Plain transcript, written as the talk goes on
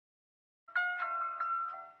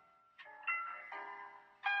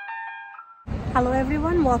Hello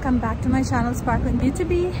everyone, welcome back to my channel Sparkling Beauty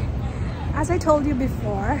Bee. As I told you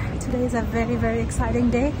before, today is a very exciting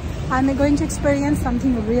day. I'm going to experience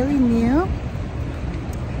something really new.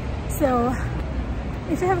 So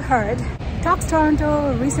if you have heard, Tox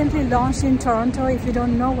Toronto recently launched in Toronto. If you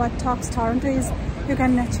don't know what Tox Toronto is, you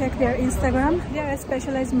can check their Instagram. They are a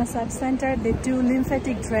specialized massage center. They do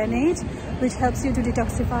lymphatic drainage, which helps you to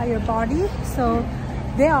detoxify your body. So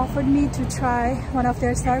they offered me to try one of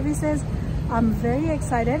their services. I'm very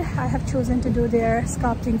excited. I have chosen to do their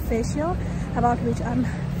sculpting facial, about which I'm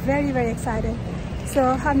very excited. So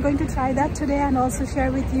I'm going to try that today and also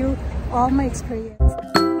share with you all my experience.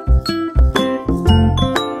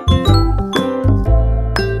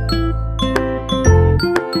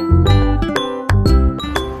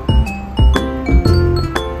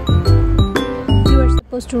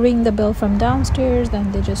 To ring the bell from downstairs, then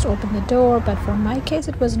they just opened the door, but for my case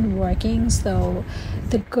it wasn't working, so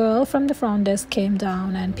the girl from the front desk came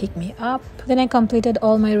down and picked me up. Then I completed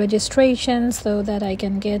all my registrations so that I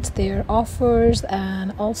can get their offers,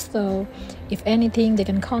 and also if anything they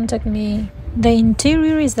can contact me. The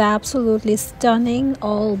interior is absolutely stunning,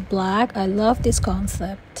 all black. I love this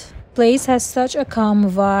concept. Place has such a calm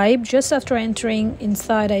vibe. Just after entering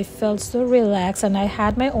inside, I felt so relaxed and I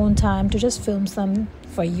had my own time to just film some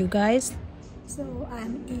for you guys. So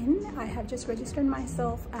I'm in. I have just registered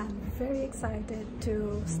myself. I'm very excited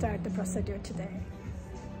to start the procedure today.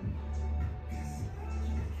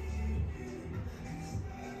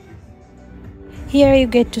 Here you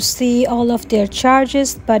get to see all of their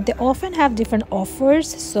charges, but they often have different offers,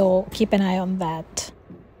 so keep an eye on that.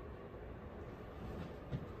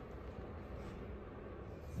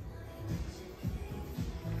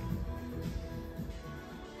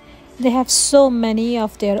 They have so many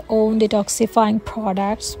of their own detoxifying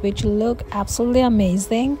products which look absolutely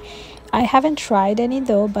amazing. I haven't tried any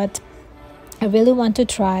though, but I really want to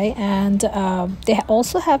try. And they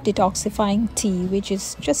also have detoxifying tea, which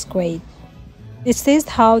is just great. This is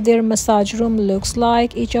how their massage room looks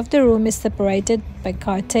like. Each of the room is separated by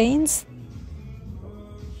curtains.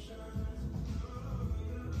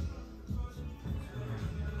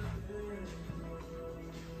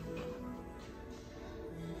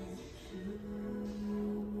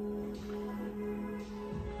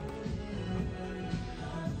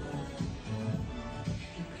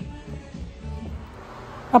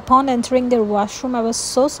 Upon entering their washroom, I was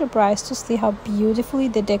so surprised to see how beautifully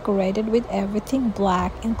they decorated with everything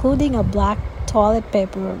black, including a black toilet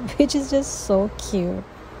paper, which is just so cute.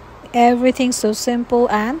 Everything so simple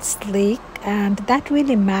and sleek, and that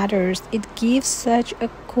really matters. It gives such a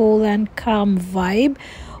cool and calm vibe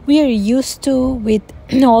we are used to with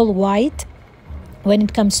all white when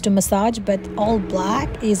it comes to massage, but all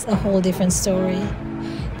black is a whole different story.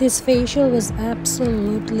 This facial was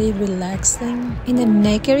absolutely relaxing. In the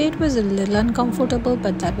neck area it was a little uncomfortable,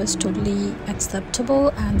 but that was totally acceptable.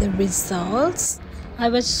 And the results, I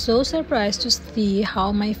was so surprised to see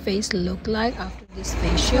how my face looked like after this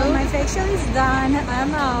facial. So my facial is done.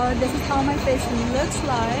 I'm out. This is how my face looks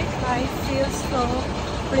like. I feel so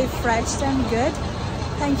refreshed and good.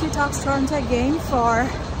 Thank you Tox Toronto again for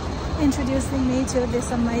introducing me to this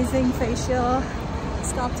amazing facial,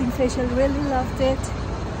 sculpting facial. Really loved it.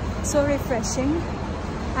 So refreshing,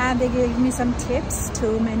 and they gave me some tips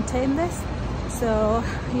to maintain this. So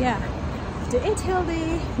yeah, to eat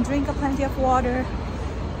healthy, drink a plenty of water,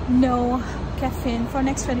 no caffeine for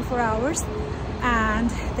next 24 hours,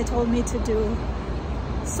 and they told me to do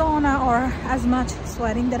sauna or as much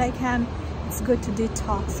sweating that I can. It's good to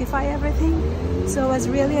detoxify everything. So it was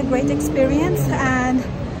really a great experience, and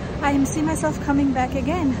I see myself coming back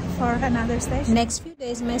again for another session. Next few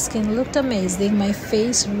days my skin looked amazing. My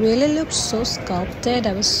face really looked so sculpted.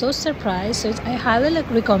 I was so surprised. So I highly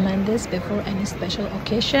recommend this before any special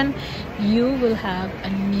occasion. You will have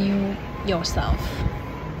a new yourself.